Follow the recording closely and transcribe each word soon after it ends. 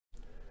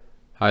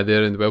Hi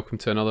there and welcome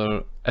to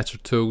another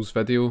itertools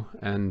video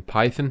in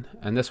Python.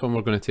 In this one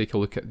we're going to take a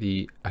look at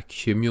the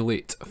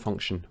accumulate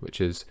function, which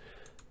is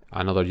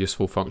another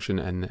useful function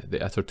in the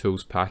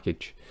itertools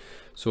package.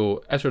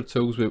 So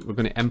itertools, we're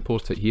going to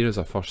import it here as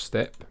a first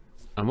step,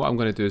 and what I'm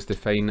going to do is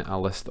define a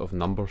list of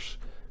numbers,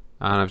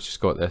 and I've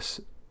just got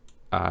this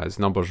as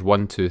numbers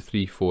 1, 2,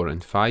 3, 4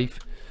 and 5.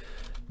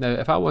 Now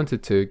if I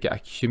wanted to get a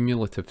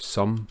cumulative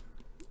sum,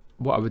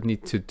 what I would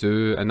need to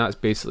do, and that's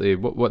basically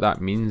what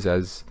that means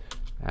is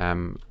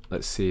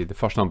let's say the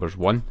first number is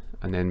 1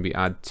 and then we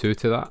add 2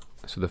 to that,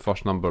 so the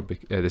first number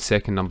the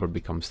second number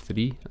becomes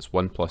 3, that's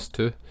 1 plus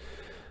 2.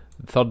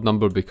 The third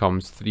number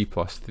becomes 3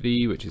 plus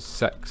 3, which is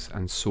 6,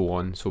 and so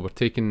on. So we're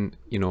taking,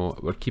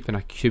 we're keeping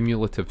a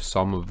cumulative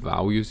sum of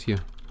values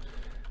here,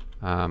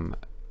 and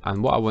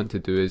what I want to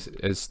do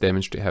is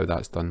demonstrate how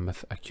that's done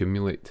with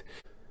accumulate.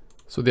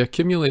 So the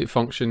accumulate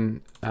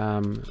function,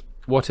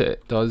 what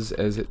it does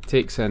is it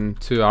takes in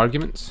two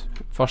arguments.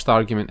 First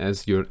argument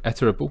is your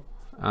iterable.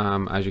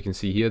 As you can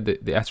see here, the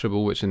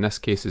iterable, which in this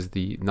case is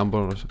the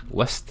numbers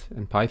list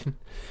in Python.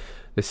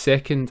 The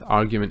second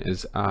argument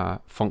is a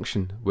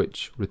function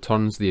which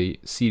returns the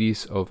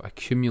series of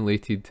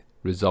accumulated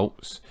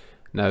results.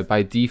 Now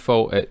by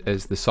default it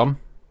is the sum.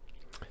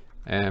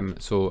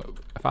 So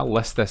if I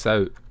list this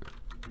out,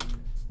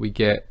 we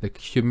get the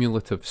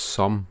cumulative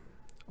sum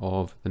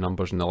of the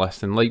numbers in the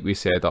list, and like we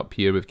said up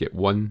here, we've got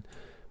 1,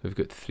 we've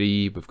got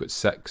 3, we've got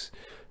 6.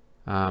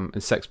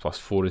 And 6 plus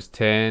 4 is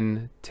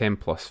 10, 10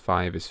 plus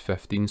 5 is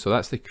 15, so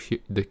that's the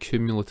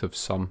cumulative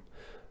sum.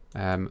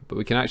 But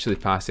we can actually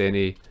pass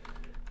any,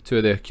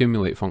 to the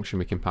accumulate function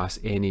we can pass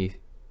any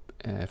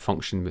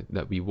function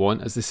that we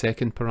want as the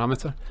second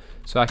parameter.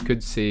 So I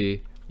could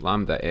say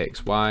lambda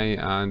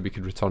xy and we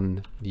could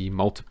return the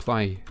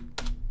multiply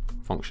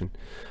function,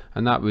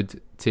 and that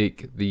would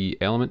take the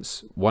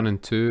elements 1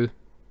 and 2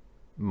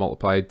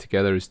 multiplied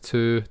together is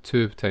 2,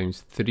 2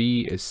 times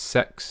 3 is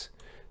 6,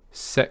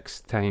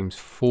 6 times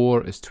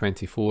 4 is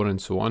 24, and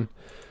so on.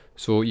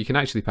 So you can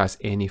actually pass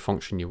any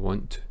function you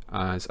want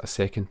as a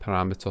second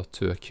parameter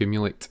to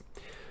accumulate.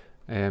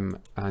 And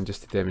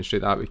just to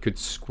demonstrate that, we could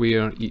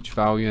square each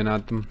value and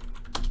add them,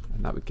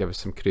 and that would give us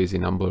some crazy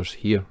numbers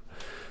here.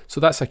 So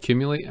that's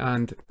accumulate,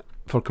 and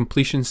for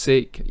completion's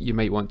sake you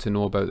might want to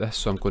know about this,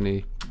 so I'm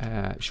going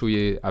to show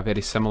you a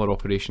very similar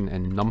operation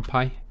in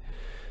Numpy.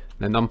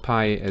 Now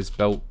Numpy is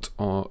built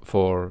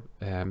for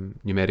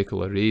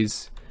numerical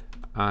arrays,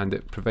 and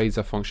it provides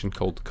a function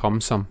called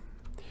cumsum,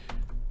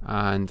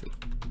 and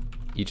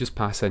you just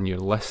pass in your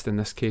list, in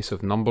this case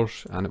of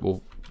numbers, and it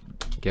will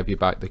give you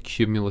back the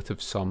cumulative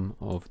sum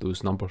of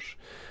those numbers.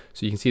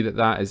 So you can see that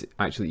that is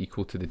actually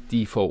equal to the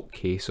default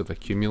case of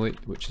accumulate,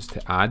 which is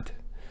to add.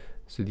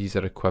 So these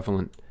are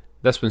equivalent.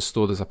 This one's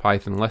stored as a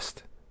Python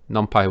list.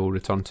 Numpy will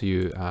return to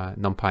you a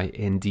Numpy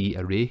ND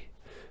array,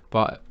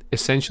 but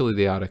essentially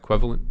they are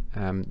equivalent.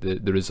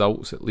 The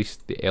results, at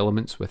least the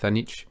elements within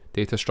each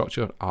data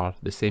structure, are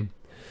the same.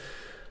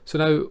 So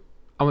now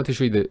I want to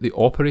show you the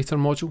operator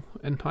module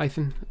in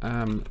Python.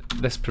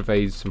 This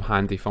provides some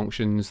handy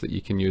functions that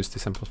you can use to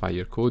simplify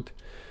your code.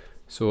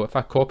 So if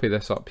I copy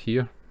this up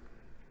here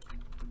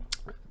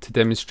to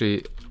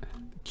demonstrate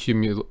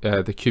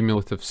the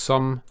cumulative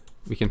sum,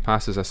 we can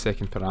pass as a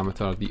second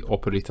parameter the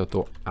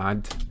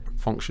operator.add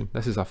function.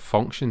 This is a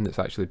function that's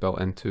actually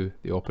built into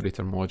the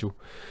operator module,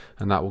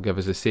 and that will give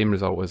us the same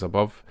result as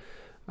above.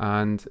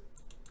 And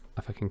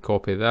if I can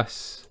copy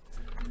this,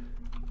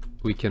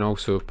 we can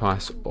also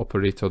pass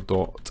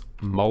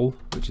operator.mul,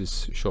 which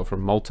is short for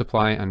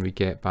multiply, and we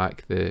get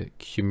back the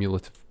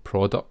cumulative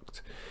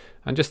product.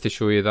 And just to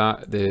show you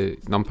that, the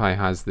Numpy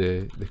has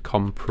the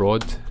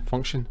cumprod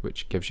function,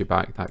 which gives you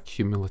back that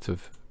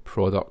cumulative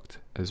product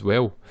as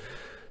well.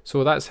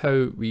 So that's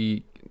how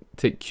we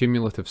take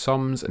cumulative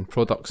sums and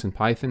products in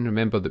Python.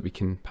 Remember that we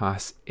can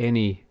pass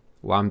any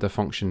lambda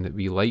function that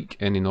we like,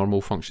 any normal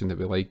function that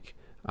we like,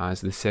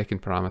 as the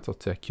second parameter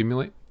to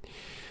accumulate.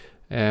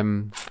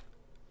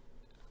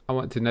 I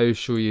want to now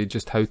show you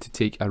just how to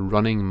take a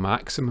running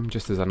maximum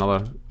just as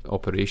another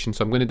operation.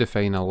 So I'm going to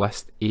define a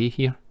list A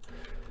here,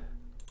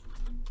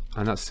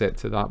 and that's set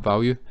to that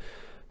value.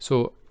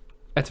 So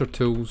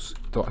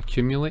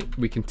itertools.accumulate,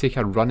 we can take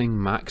a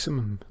running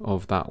maximum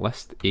of that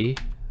list A.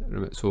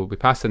 So we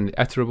pass in the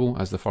iterable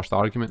as the first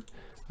argument,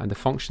 and the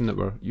function that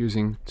we're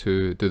using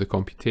to do the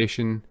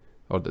computation,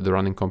 or the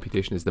running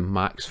computation, is the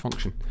max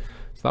function.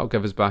 So that'll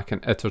give us back an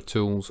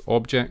itertools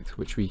object,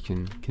 which we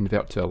can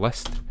convert to a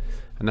list,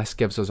 and this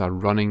gives us a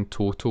running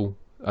total,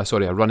 a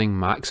running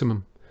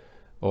maximum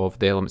of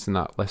the elements in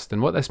that list.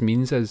 And what this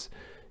means is,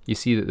 you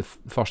see that the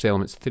first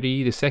element's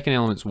 3, the second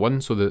element's 1,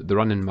 so the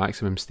running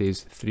maximum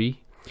stays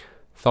 3.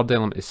 Third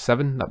element is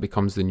 7, that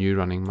becomes the new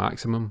running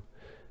maximum.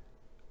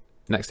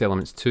 Next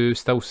element's 2,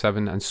 still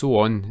 7, and so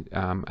on.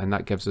 And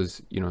that gives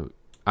us,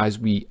 as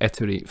we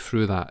iterate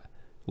through that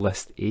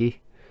list A,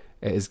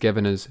 it is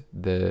giving us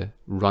the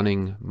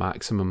running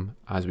maximum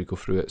as we go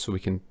through it, so we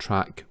can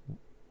track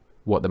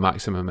what the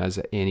maximum is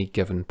at any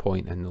given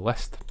point in the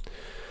list.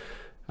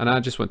 And I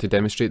just want to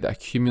demonstrate that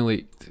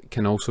accumulate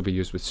can also be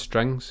used with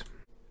strings.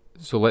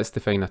 So let's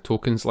define a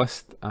tokens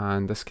list,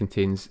 and this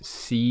contains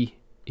C,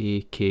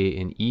 A, K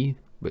and E,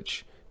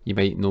 which you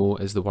might know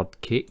is the word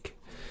cake.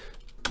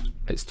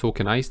 It's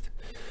tokenized.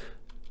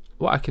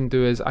 What I can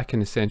do is I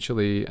can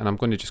essentially, and I'm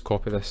going to just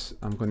copy this,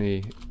 I'm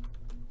going to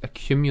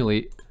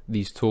accumulate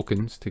these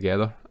tokens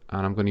together,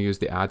 and I'm going to use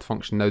the add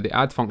function. Now the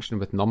add function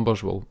with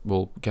numbers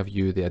will give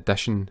you the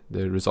addition,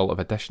 the result of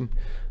addition.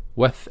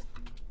 With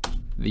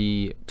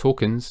the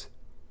tokens,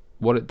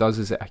 what it does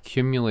is it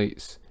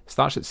accumulates,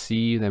 starts at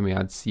C, then we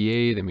add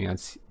CA, then we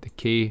add the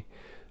K,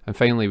 and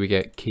finally we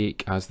get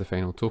cake as the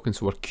final token.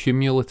 So we're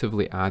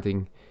cumulatively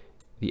adding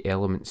the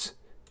elements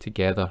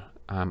together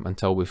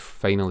until we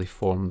finally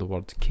form the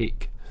word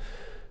cake.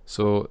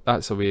 So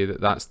that's a way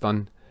that that's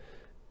done.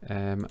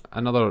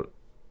 Another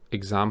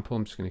example,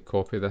 I'm just going to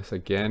copy this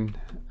again.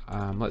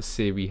 Let's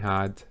say we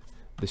had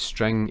the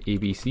string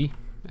ABC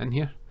in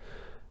here,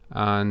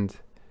 and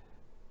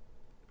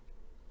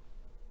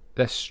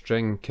this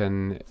string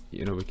can,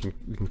 we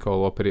can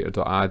call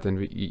operator.add,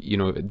 and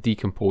it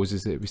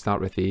decomposes it. We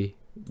start with A,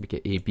 we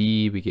get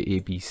AB, we get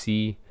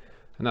ABC,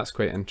 and that's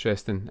quite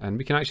interesting. And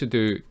we can actually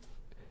do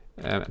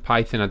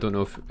Python. I don't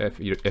know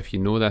if you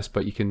know this,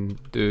 but you can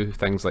do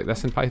things like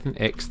this in Python: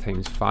 x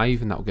times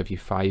 5, and that will give you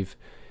 5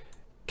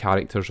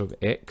 characters of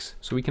x.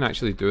 So we can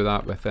actually do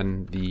that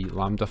within the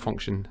lambda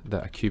function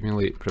that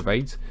accumulate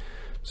provides.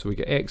 So we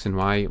get x and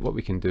y. What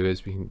we can do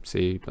is we can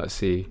say, let's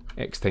say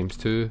x times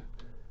 2,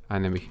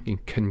 and then we can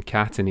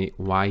concatenate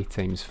y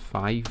times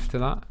 5 to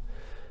that,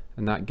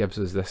 and that gives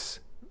us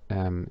this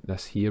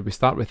this here. We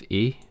start with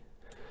A.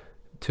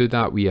 To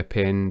that we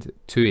append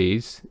 2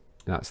 A's,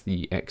 that's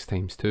the x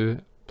times 2,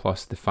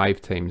 plus the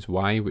 5 times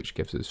y, which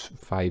gives us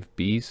 5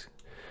 B's.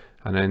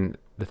 And then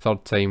the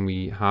third time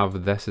we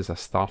have this as a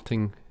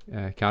starting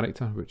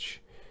character,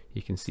 which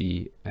you can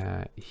see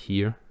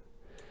here.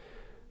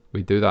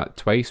 We do that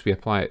twice, we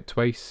apply it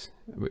twice,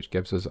 which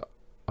gives us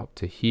up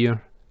to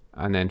here.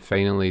 And then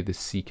finally the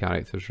C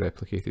character is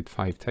replicated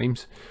 5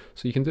 times.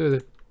 So you can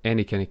do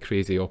any kind of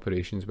crazy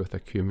operations with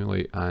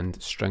accumulate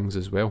and strings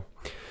as well.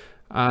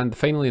 And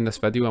finally in this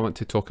video I want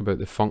to talk about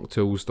the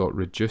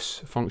functools.reduce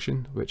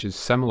function, which is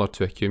similar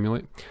to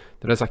accumulate.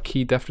 There is a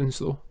key difference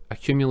though.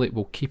 Accumulate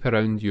will keep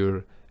around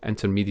your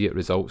intermediate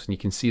results, and you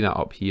can see that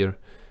up here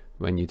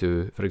when you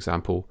do, for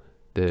example,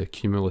 the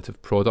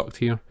cumulative product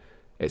here.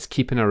 It's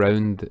keeping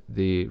around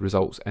the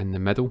results in the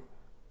middle.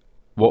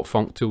 What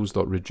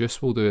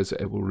functools.reduce will do is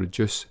it will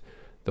reduce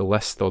the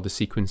list or the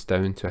sequence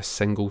down to a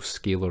single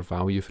scalar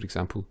value. For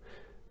example,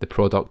 the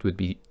product would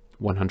be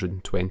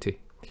 120.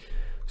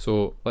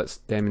 So let's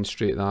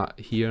demonstrate that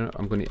here.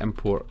 I'm going to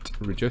import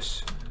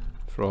reduce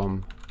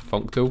from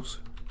functools.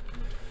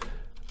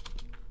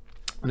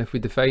 And if we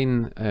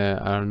define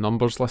our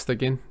numbers list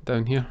again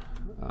down here,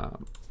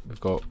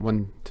 we've got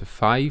 1 to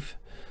 5.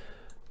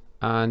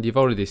 And you've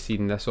already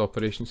seen this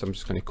operation, so I'm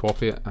just going to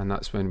copy it, and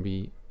that's when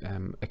we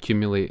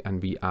accumulate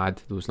and we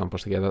add those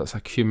numbers together. That's a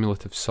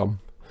cumulative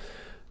sum.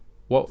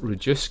 What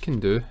reduce can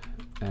do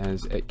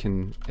is it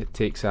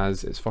takes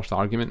as its first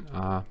argument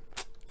a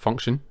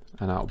function,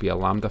 and that'll be a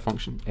lambda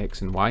function,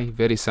 x and y,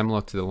 very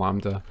similar to the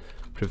lambda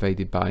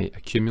provided by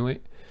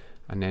accumulate.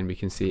 And then we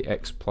can say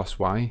x plus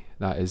y,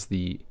 that is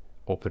the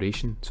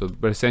operation. So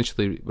we're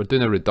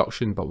doing a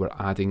reduction, but we're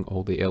adding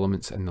all the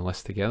elements in the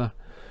list together.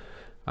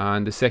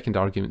 And the second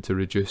argument to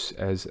reduce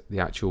is the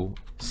actual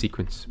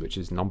sequence, which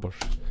is numbers.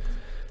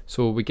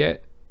 So we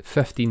get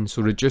 15.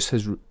 So reduce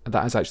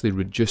has actually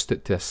reduced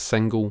it to a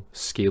single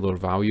scalar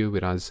value,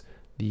 whereas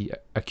the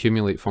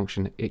accumulate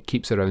function, it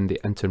keeps around the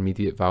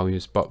intermediate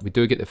values, but we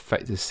do get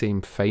the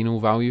same final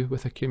value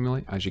with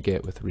accumulate as you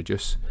get with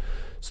reduce.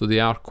 So they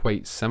are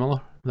quite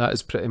similar. That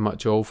is pretty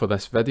much all for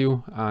this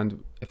video,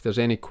 and if there's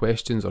any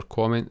questions or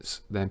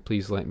comments, then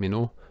please let me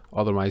know.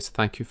 Otherwise,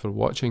 thank you for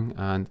watching,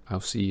 and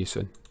I'll see you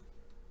soon.